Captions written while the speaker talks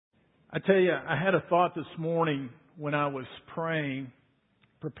I tell you, I had a thought this morning when I was praying,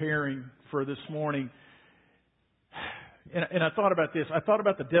 preparing for this morning. And I thought about this. I thought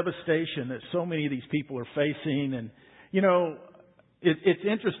about the devastation that so many of these people are facing. And, you know, it's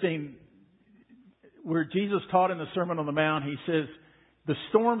interesting where Jesus taught in the Sermon on the Mount, He says, the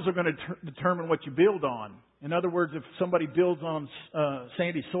storms are going to determine what you build on. In other words, if somebody builds on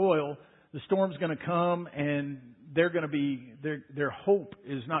sandy soil, the storm's going to come and they're going to be, their hope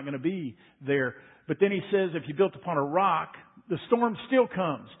is not going to be there. But then He says, if you built upon a rock, the storm still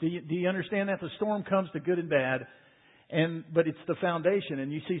comes. Do you understand that? The storm comes to good and bad. But it's the foundation.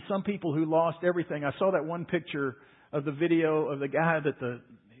 And you see some people who lost everything. I saw that one picture of the video of the guy that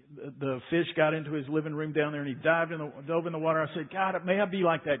the fish got into his living room down there and he dove in the water. I said, God, may I be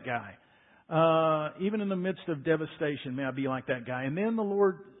like that guy. Even in the midst of devastation, may I be like that guy. And then the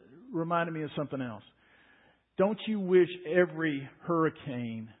Lord reminded me of something else. Don't you wish every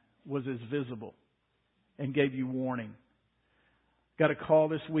hurricane was as visible and gave you warning? Got a call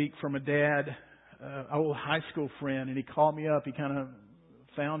this week from a dad, an old high school friend, and he called me up. He kind of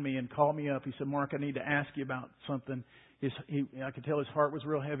found me and called me up. He said, Mark, I need to ask you about something. I could tell his heart was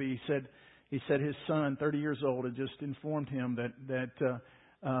real heavy. He said his son, 30 years old, had just informed him that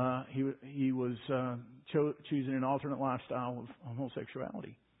he was choosing an alternate lifestyle of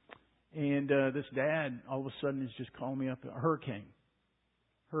homosexuality. And this dad, all of a sudden, is just calling me up. A hurricane.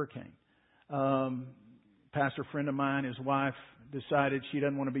 Pastor friend of mine, his wife decided she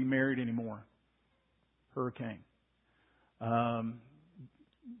doesn't want to be married anymore. Hurricane.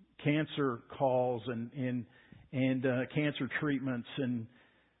 Cancer calls and cancer treatments and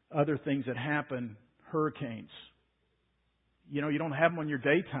other things that happen. Hurricanes. You know, you don't have them on your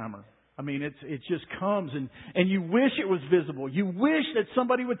daytimer. I mean, it just comes and you wish it was visible. You wish that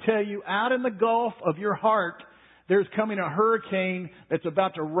somebody would tell you out in the gulf of your heart, there's coming a hurricane that's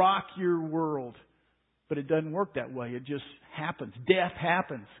about to rock your world. But it doesn't work that way. It just happens. Death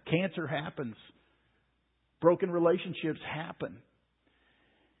happens. Cancer happens. Broken relationships happen.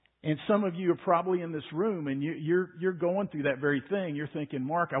 And some of you are probably in this room and you're going through that very thing. You're thinking,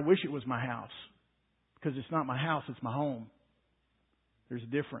 Mark, I wish it was my house. Because it's not my house, it's my home. There's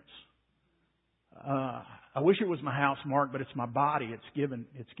a difference. I wish it was my house, Mark, but it's my body.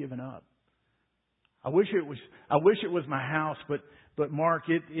 It's given up. I wish it was my house, but Mark,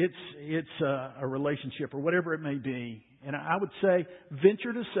 it's a relationship or whatever it may be. And I would say,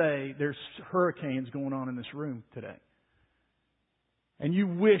 venture to say, there's hurricanes going on in this room today. And you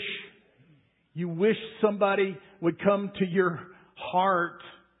wish somebody would come to your heart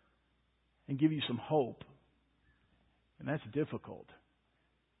and give you some hope. And that's difficult.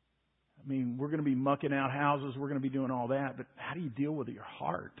 I mean, we're going to be mucking out houses. We're going to be doing all that. But how do you deal with your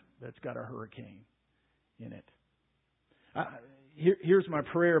heart that's got a hurricane in it? Here's my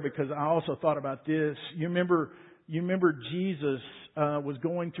prayer, because I also thought about this. You remember Jesus was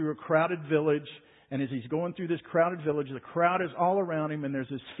going through a crowded village. And as He's going through this crowded village, the crowd is all around Him. And there's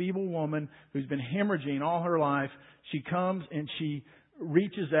this feeble woman who's been hemorrhaging all her life. She comes and she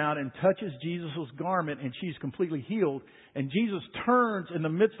reaches out and touches Jesus' garment, and she's completely healed. And Jesus turns in the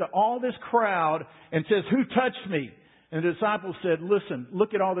midst of all this crowd and says, "Who touched me?" And the disciples said, "Listen,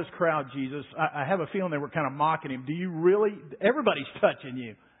 look at all this crowd, Jesus. I have a feeling they were kind of mocking Him. Do you really? Everybody's touching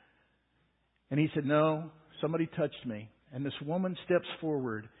you." And He said, "No, somebody touched me." And this woman steps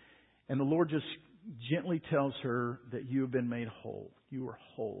forward, and the Lord just gently tells her that you have been made whole. You are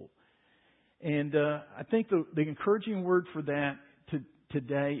whole. And I think the encouraging word for that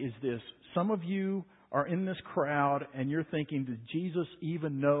today is this. Some of you are in this crowd and you're thinking, does Jesus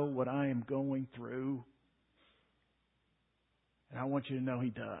even know what I am going through? And I want you to know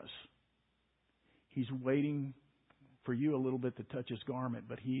He does. He's waiting for you a little bit to touch His garment,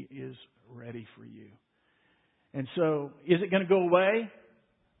 but He is ready for you. And so, is it going to go away?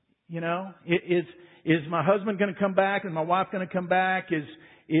 You know, is my husband going to come back? Is my wife going to come back? Is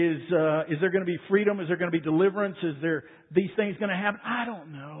there going to be freedom? Is there going to be deliverance? Is there these things going to happen? I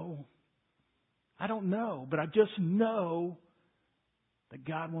don't know. But I just know that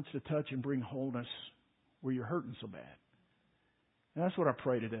God wants to touch and bring wholeness where you're hurting so bad. And that's what I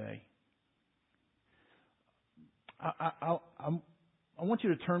pray today. I want you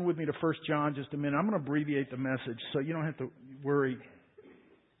to turn with me to 1 John just a minute. I'm going to abbreviate the message so you don't have to worry.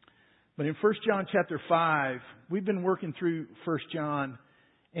 But in 1 John chapter 5, we've been working through 1 John.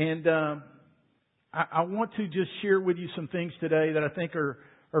 And I want to just share with you some things today that I think are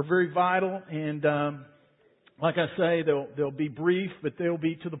very vital. And like I say, they'll be brief, but they'll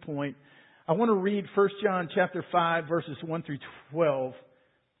be to the point. I want to read 1 John chapter 5, verses 1 through 12.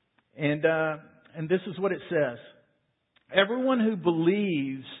 And this is what it says. Everyone who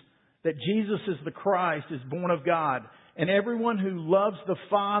believes that Jesus is the Christ is born of God. And everyone who loves the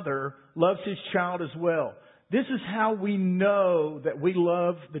Father loves His child as well. This is how we know that we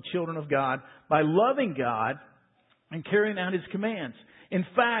love the children of God, by loving God and carrying out His commands. In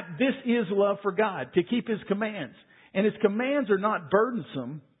fact, this is love for God, to keep His commands. And His commands are not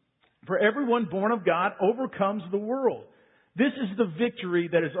burdensome, for everyone born of God overcomes the world. This is the victory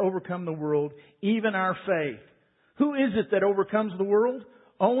that has overcome the world, even our faith. Who is it that overcomes the world?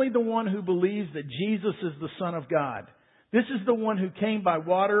 Only the one who believes that Jesus is the Son of God. This is the one who came by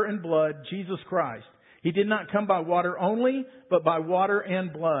water and blood, Jesus Christ. He did not come by water only, but by water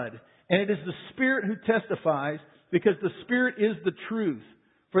and blood. And it is the Spirit who testifies, because the Spirit is the truth.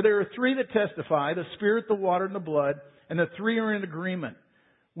 For there are three that testify, the Spirit, the water, and the blood, and the three are in agreement.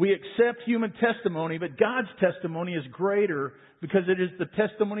 We accept human testimony, but God's testimony is greater, because it is the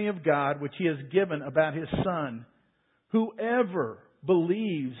testimony of God which He has given about His Son. Whoever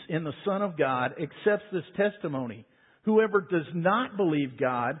believes in the Son of God accepts this testimony. Whoever does not believe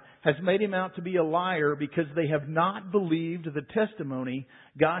God has made Him out to be a liar, because they have not believed the testimony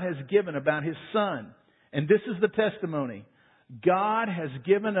God has given about His Son. And this is the testimony. God has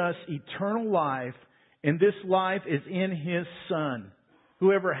given us eternal life, and this life is in His Son.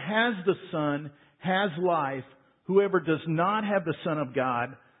 Whoever has the Son has life. Whoever does not have the Son of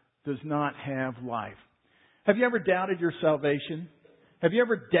God does not have life. Have you ever doubted your salvation? Have you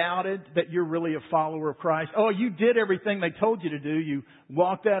ever doubted that you're really a follower of Christ? Oh, you did everything they told you to do. You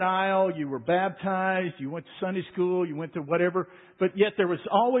walked that aisle, you were baptized, you went to Sunday school, you went to whatever. But yet there was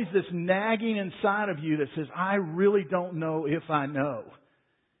always this nagging inside of you that says, I really don't know if I know.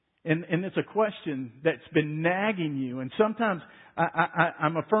 And it's a question that's been nagging you. And sometimes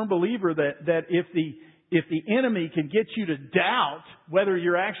I'm a firm believer that if the enemy can get you to doubt whether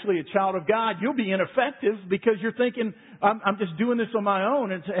you're actually a child of God, you'll be ineffective, because you're thinking, I'm just doing this on my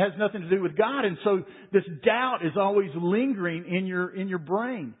own, and it has nothing to do with God. And so this doubt is always lingering in your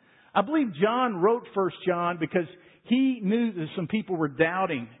brain. I believe John wrote 1 John because he knew that some people were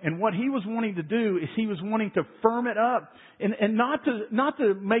doubting. And what he was wanting to do is he was wanting to firm it up and not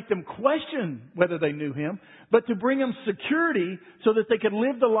to make them question whether they knew Him, but to bring them security so that they could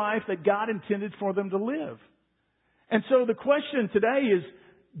live the life that God intended for them to live. And so the question today is,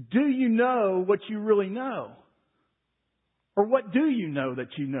 do you know what you really know? Or what do you know that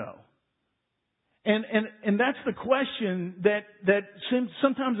you know? And that's the question that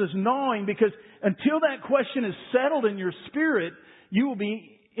sometimes is gnawing, because until that question is settled in your spirit, you will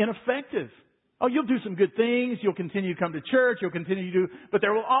be ineffective. Oh, you'll do some good things. You'll continue to come to church. You'll continue to do, but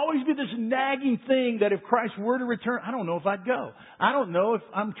there will always be this nagging thing that if Christ were to return, I don't know if I'd go. I don't know if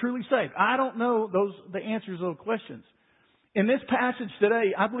I'm truly saved. I don't know the answers to those questions. In this passage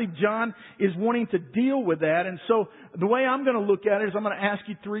today, I believe John is wanting to deal with that. And so the way I'm going to look at it is I'm going to ask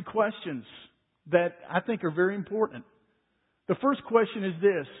you three questions that I think are very important. The first question is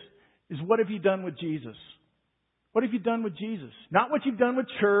this, is what have you done with Jesus? What have you done with Jesus? Not what you've done with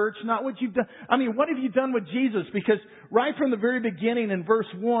church, not what you've done. I mean, what have you done with Jesus? Because right from the very beginning in verse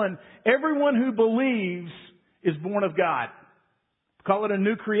 1, everyone who believes is born of God. Call it a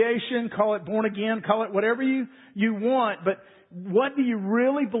new creation, call it born again, call it whatever you want. But what do you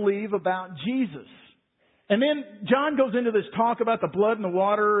really believe about Jesus? And then John goes into this talk about the blood and the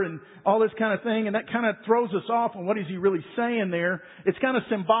water and all this kind of thing, and that kind of throws us off on what is he really saying there. It's kind of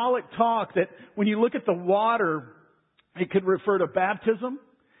symbolic talk that when you look at the water, it could refer to baptism.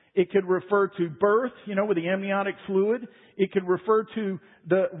 It could refer to birth, with the amniotic fluid. It could refer to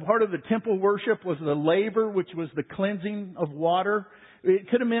the part of the temple worship was the laver, which was the cleansing of water. It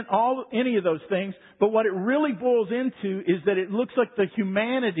could have meant any of those things. But what it really boils into is that it looks like the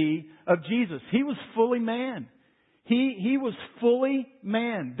humanity of Jesus. He was fully man. He was fully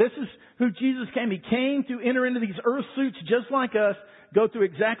man. This is who Jesus came. He came to enter into these earth suits just like us, go through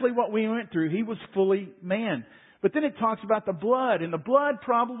exactly what we went through. He was fully man. But then it talks about the blood, and the blood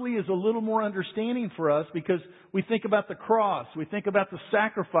probably is a little more understanding for us because we think about the cross, we think about the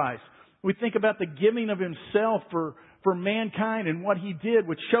sacrifice, we think about the giving of Himself for mankind and what He did,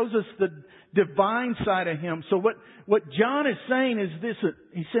 which shows us the divine side of Him. So what John is saying is this,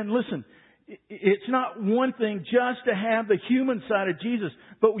 he's saying, listen, it's not one thing just to have the human side of Jesus,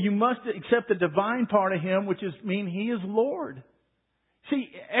 but you must accept the divine part of Him, which mean He is Lord. See,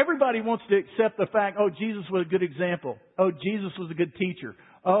 everybody wants to accept the fact, oh, Jesus was a good example. Oh, Jesus was a good teacher.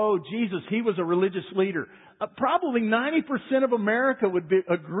 Oh, Jesus, He was a religious leader. Probably 90% of America would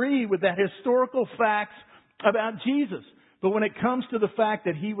agree with that historical facts about Jesus. But when it comes to the fact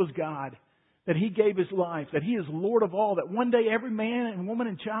that He was God, that He gave His life, that He is Lord of all, that one day every man and woman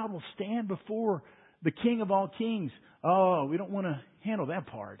and child will stand before the King of all kings. Oh, we don't want to handle that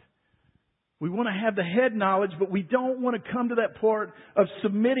part. We want to have the head knowledge, but we don't want to come to that part of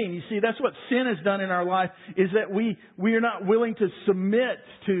submitting. You see, that's what sin has done in our life, is that we are not willing to submit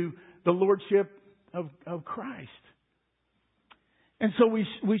to the lordship of Christ. And so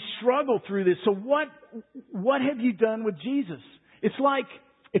we struggle through this. So what have you done with Jesus? It's like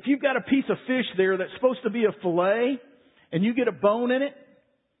if you've got a piece of fish there that's supposed to be a fillet and you get a bone in it,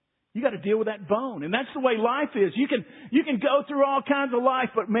 you got to deal with that bone. And that's the way life is. You can go through all kinds of life,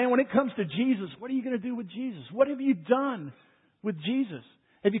 but man, when it comes to Jesus, what are you going to do with Jesus? What have you done with Jesus?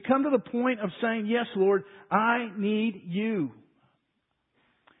 Have you come to the point of saying, yes, Lord, I need you?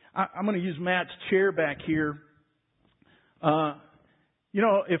 I'm going to use Matt's chair back here.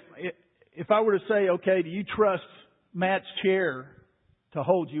 If I were to say, okay, do you trust Matt's chair to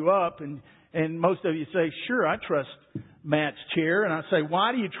hold you up? And most of you say, sure, I trust Matt's chair. And I say,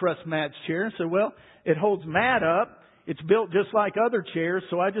 why do you trust Matt's chair? And I say, well, it holds Matt up. It's built just like other chairs,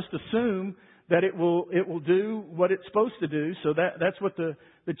 so I just assume that it will do what it's supposed to do. So that's what the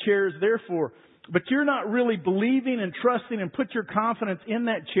chair is there for. But you're not really believing and trusting and put your confidence in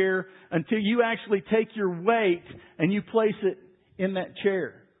that chair until you actually take your weight and you place it in that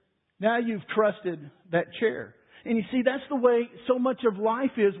chair. Now you've trusted that chair. And you see, that's the way so much of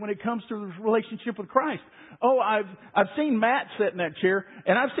life is when it comes to the relationship with Christ. Oh, I've seen Matt sit in that chair,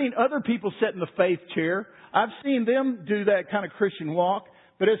 and I've seen other people sit in the faith chair. I've seen them do that kind of Christian walk.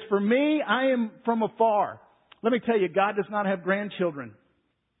 But as for me, I am from afar. Let me tell you, God does not have grandchildren.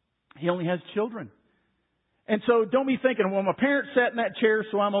 He only has children. And so don't be thinking, well, my parents sat in that chair,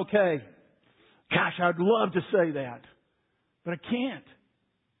 so I'm okay. Gosh, I'd love to say that, but I can't.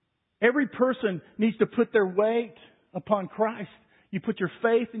 Every person needs to put their weight upon Christ. You put your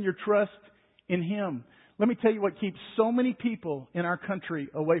faith and your trust in Him. Let me tell you what keeps so many people in our country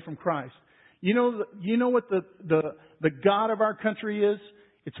away from Christ. You know what the God of our country is?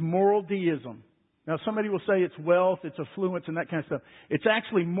 It's moral deism. Now somebody will say it's wealth, it's affluence and that kind of stuff. It's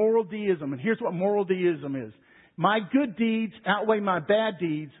actually moral deism. And here's what moral deism is. My good deeds outweigh my bad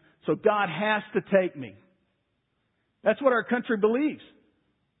deeds, so God has to take me. That's what our country believes.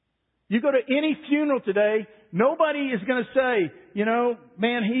 You go to any funeral today, nobody is going to say,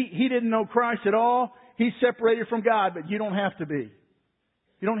 man, he didn't know Christ at all. He's separated from God, but you don't have to be.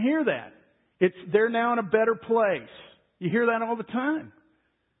 You don't hear that. They're now in a better place. You hear that all the time.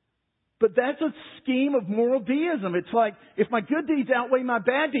 But that's a scheme of moral deism. It's like, if my good deeds outweigh my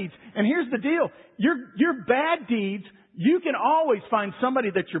bad deeds. And here's the deal. Your bad deeds, you can always find somebody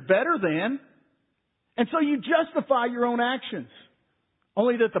that you're better than. And so you justify your own actions.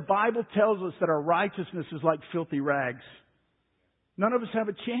 Only that the Bible tells us that our righteousness is like filthy rags. None of us have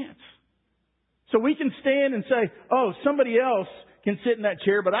a chance. So we can stand and say, oh, somebody else can sit in that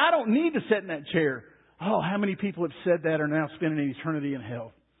chair, but I don't need to sit in that chair. Oh, how many people have said that are now spending an eternity in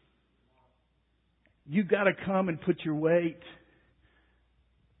hell? You've got to come and put your weight.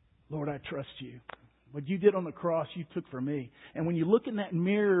 Lord, I trust you. What you did on the cross, you took for me. And when you look in that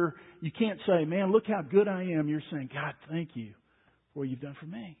mirror, you can't say, man, look how good I am. You're saying, God, thank you for what you've done for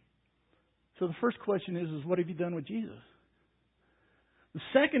me. So the first question is what have you done with Jesus? The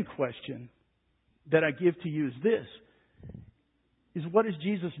second question that I give to you is this, is what is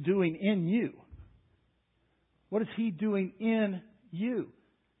Jesus doing in you? What is He doing in you?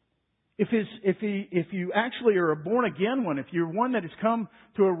 If you actually are a born again one, if you're one that has come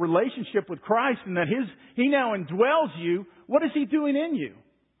to a relationship with Christ and that He now indwells you, what is He doing in you?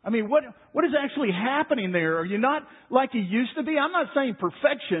 I mean, what is actually happening there? Are you not like you used to be? I'm not saying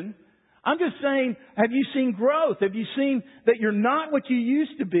perfection. I'm just saying, have you seen growth? Have you seen that you're not what you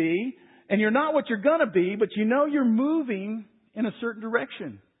used to be and you're not what you're going to be, but you know you're moving in a certain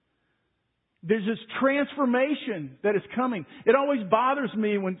direction? There's this transformation that is coming. It always bothers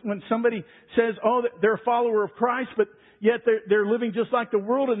me when somebody says, oh, they're a follower of Christ, but yet they're living just like the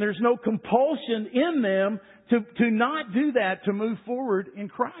world and there's no compulsion in them to not do that, to move forward in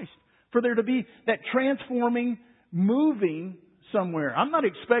Christ. For there to be that transforming, moving somewhere. I'm not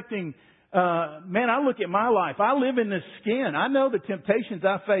expecting, I look at my life. I live in this skin. I know the temptations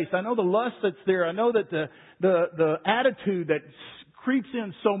I face. I know the lust that's there. I know that the attitude that creeps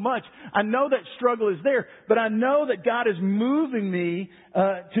in so much. I know that struggle is there, but I know that God is moving me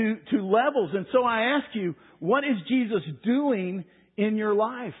to levels. And so I ask you, what is Jesus doing in your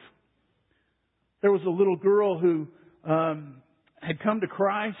life? There was a little girl who had come to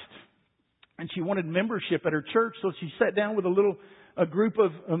Christ, and she wanted membership at her church. So she sat down with a group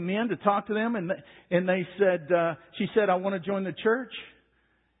of men to talk to them, and they said, she said, I want to join the church,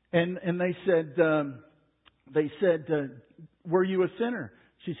 and they said, were you a sinner?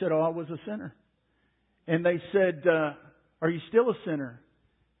 She said, oh, I was a sinner. And they said, are you still a sinner?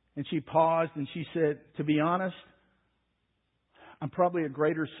 And she paused and she said, to be honest, I'm probably a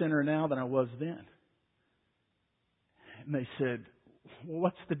greater sinner now than I was then. And they said, well,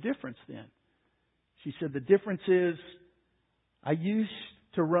 what's the difference then? She said, the difference is I used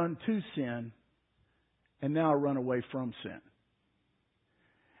to run to sin, and now I run away from sin.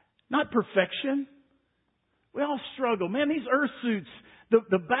 Not perfection. We all struggle. Man, these earth suits,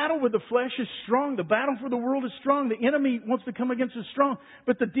 the battle with the flesh is strong. The battle for the world is strong. The enemy wants to come against us strong.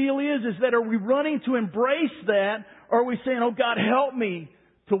 But the deal is that are we running to embrace that, or are we saying, oh God, help me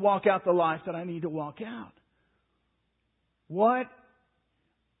to walk out the life that I need to walk out? What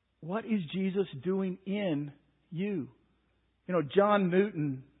is Jesus doing in you? You know, John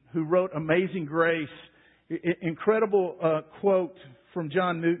Newton, who wrote Amazing Grace, incredible quote from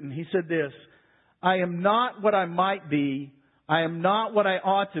John Newton. He said this, I am not what I might be. I am not what I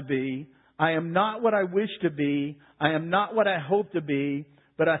ought to be. I am not what I wish to be. I am not what I hope to be.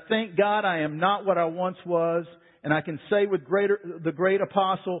 But I thank God I am not what I once was. And I can say with the great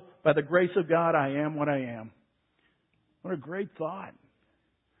apostle, by the grace of God, I am what I am. What a great thought.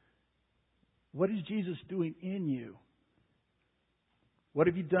 What is Jesus doing in you? What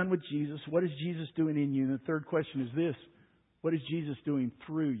have you done with Jesus? What is Jesus doing in you? And the third question is this. What is Jesus doing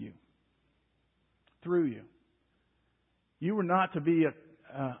through you? Through you. You were not to be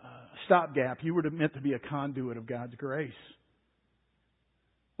a stopgap. You were meant to be a conduit of God's grace.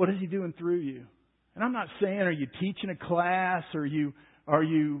 What is He doing through you? And I'm not saying, are you teaching a class? Are you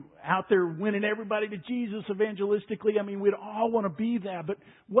out there winning everybody to Jesus evangelistically? I mean, we'd all want to be that. But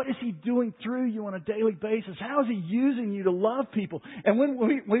what is He doing through you on a daily basis? How is He using you to love people? And when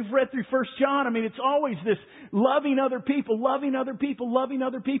we've read through 1 John, I mean, it's always this loving other people, loving other people, loving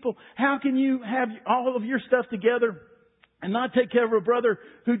other people. How can you have all of your stuff together and not take care of a brother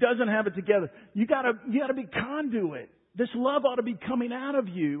who doesn't have it together? You gotta be conduit. This love ought to be coming out of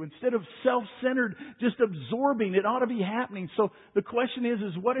you instead of self-centered, just absorbing. It ought to be happening. So the question is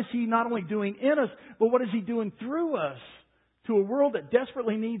what is He not only doing in us, but what is He doing through us to a world that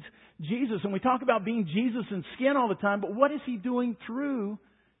desperately needs Jesus? And we talk about being Jesus in skin all the time, but what is He doing through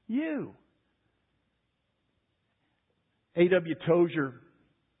you? A.W. Tozer,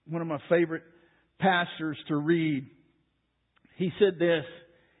 one of my favorite pastors to read, he said this.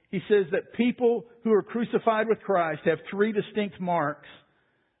 He says that people who are crucified with Christ have three distinct marks.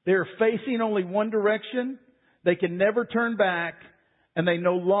 They are facing only one direction, they can never turn back, and they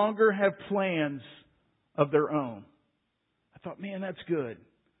no longer have plans of their own. I thought, man, that's good.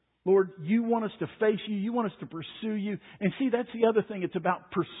 Lord, You want us to face You. You want us to pursue You. And see, that's the other thing. It's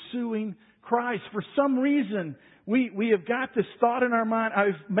about pursuing Christ. For some reason, we have got this thought in our mind.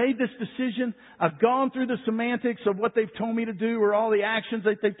 I've made this decision. I've gone through the semantics of what they've told me to do or all the actions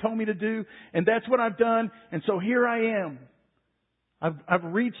that they've told me to do. And that's what I've done. And so here I am. I've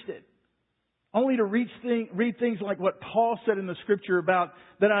reached it. Only to read things like what Paul said in the Scripture about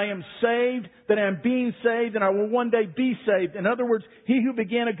that I am saved, that I am being saved, and I will one day be saved. In other words, He who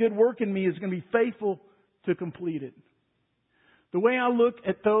began a good work in me is going to be faithful to complete it. The way I look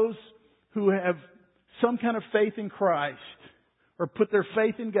at those who have some kind of faith in Christ or put their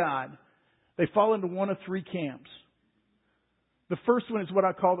faith in God, they fall into one of three camps. The first one is what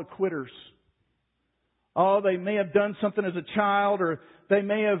I call the quitters. Oh, they may have done something as a child, or they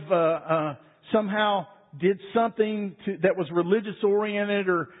may have somehow did something that was religious oriented,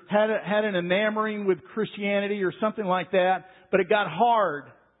 or had an enamoring with Christianity or something like that, but it got hard.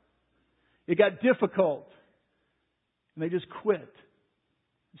 It got difficult. And they just quit.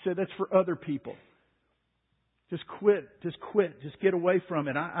 You say that's for other people. Just quit. Just quit. Just get away from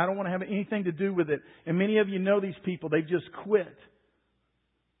it. I don't want to have anything to do with it. And many of you know these people. They've just quit.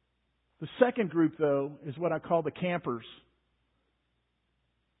 The second group, though, is what I call the campers.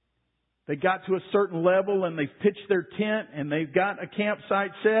 They got to a certain level and they've pitched their tent and they've got a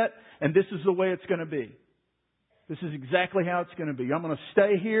campsite set, and this is the way it's going to be. This is exactly how it's going to be. I'm going to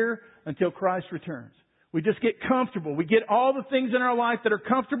stay here until Christ returns. We just get comfortable. We get all the things in our life that are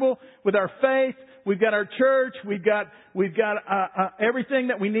comfortable with our faith. We've got our church. We've got everything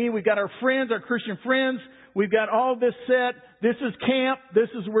that we need. We've got our friends, our Christian friends. We've got all this set. This is camp. This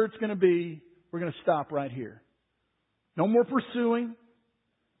is where it's going to be. We're going to stop right here. No more pursuing.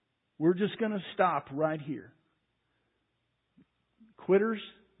 We're just going to stop right here. Quitters,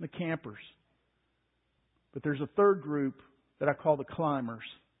 the campers. But there's a third group that I call the climbers.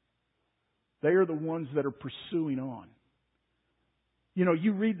 They are the ones that are pursuing on. You know,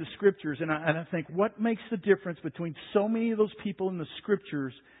 you read the Scriptures and I think, what makes the difference between so many of those people in the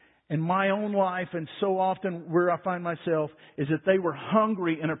Scriptures and my own life, and so often where I find myself, is that they were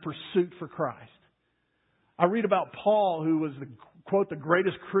hungry in a pursuit for Christ. I read about Paul, who was the quote, the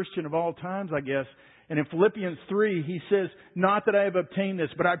greatest Christian of all times, I guess. And in Philippians 3, he says, not that I have obtained this,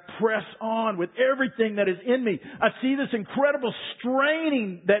 but I press on with everything that is in me. I see this incredible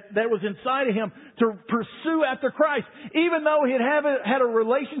straining that was inside of him to pursue after Christ. Even though he had a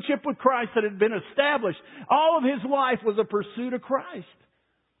relationship with Christ that had been established, all of his life was a pursuit of Christ.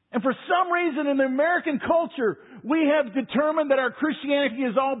 And for some reason in the American culture, we have determined that our Christianity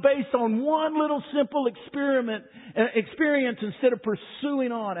is all based on one little simple experience instead of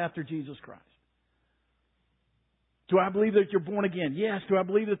pursuing on after Jesus Christ. Do I believe that you're born again? Yes. Do I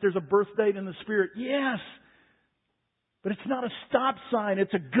believe that there's a birth date in the Spirit? Yes. But it's not a stop sign.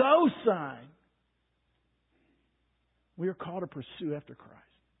 It's a go sign. We are called to pursue after Christ.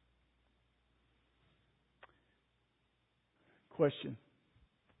 Question.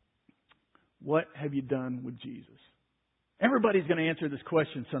 What have you done with Jesus? Everybody's going to answer this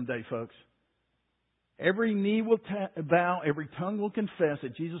question someday, folks. Every knee will bow, every tongue will confess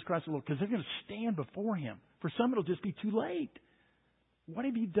that Jesus Christ is Lord, because they're going to stand before Him. For some, it'll just be too late. What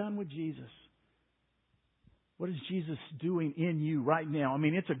have you done with Jesus? What is Jesus doing in you right now? I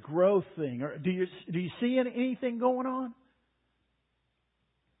mean, it's a growth thing. Do you see anything going on?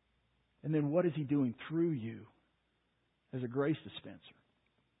 And then what is He doing through you as a grace dispenser?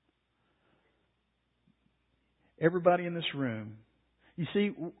 Everybody in this room, you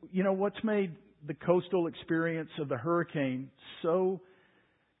see, you know what's made the coastal experience of the hurricane so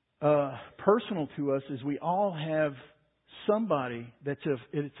personal to us is we all have somebody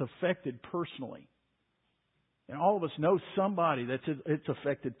it's affected personally. And all of us know somebody it's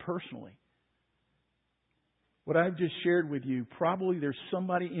affected personally. What I've just shared with you, probably there's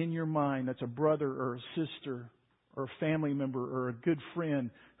somebody in your mind that's a brother or a sister or a family member or a good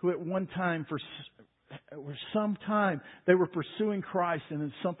friend who at one time for some time they were pursuing Christ and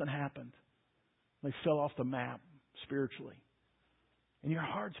then something happened. They fell off the map spiritually. And your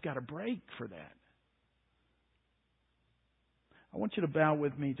heart's got to break for that. I want you to bow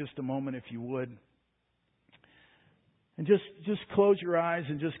with me just a moment if you would. And just close your eyes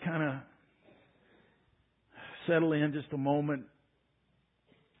and just kind of settle in just a moment.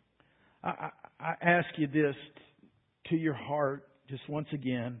 I ask you this to your heart just once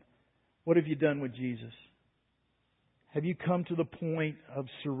again. What have you done with Jesus? Have you come to the point of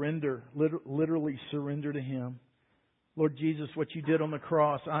surrender, literally surrender to Him? Lord Jesus, what you did on the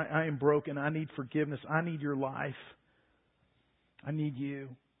cross, I am broken. I need forgiveness. I need your life. I need you.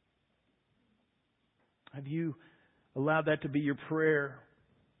 Have you allowed that to be your prayer?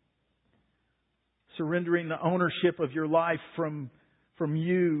 Surrendering the ownership of your life from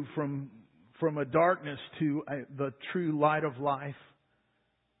you, from a darkness to the true light of life.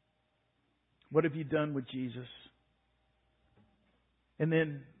 What have you done with Jesus? And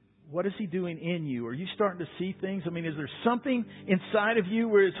then, what is He doing in you? Are you starting to see things? I mean, is there something inside of you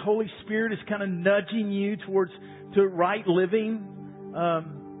where His Holy Spirit is kind of nudging you to right living?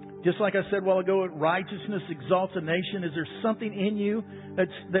 Just like I said a while ago, righteousness exalts a nation. Is there something in you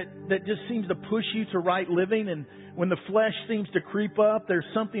that just seems to push you to right living? And when the flesh seems to creep up, there's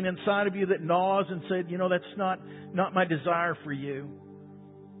something inside of you that gnaws and said, you know, that's not my desire for you.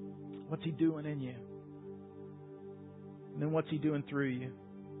 What's He doing in you? And then what's He doing through you?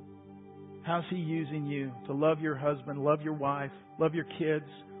 How's He using you to love your husband, love your wife, love your kids,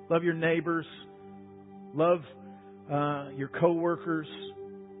 love your neighbors, love your co-workers,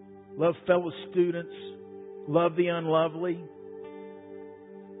 love fellow students, love the unlovely?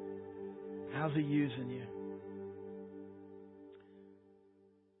 How's He using you?